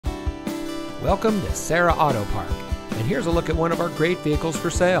Welcome to Serra Auto Park, and here's a look at one of our great vehicles for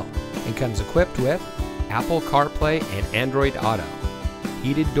sale. It comes equipped with Apple CarPlay and Android Auto,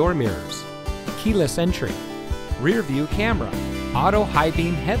 heated door mirrors, keyless entry, rear view camera, auto high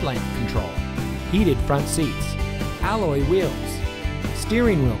beam headlamp control, heated front seats, alloy wheels,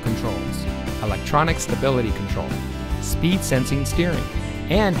 steering wheel controls, electronic stability control, speed sensing steering,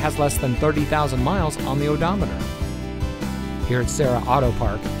 and has less than 30,000 miles on the odometer. Here at Serra Auto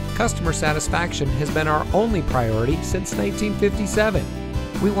Park, customer satisfaction has been our only priority since 1957.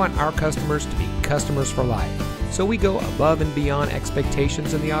 We want our customers to be customers for life, so we go above and beyond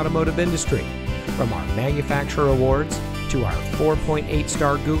expectations in the automotive industry. From our manufacturer awards to our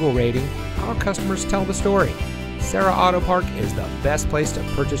 4.8-star Google rating, our customers tell the story. Serra Auto Park is the best place to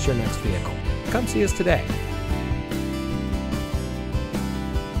purchase your next vehicle. Come see us today.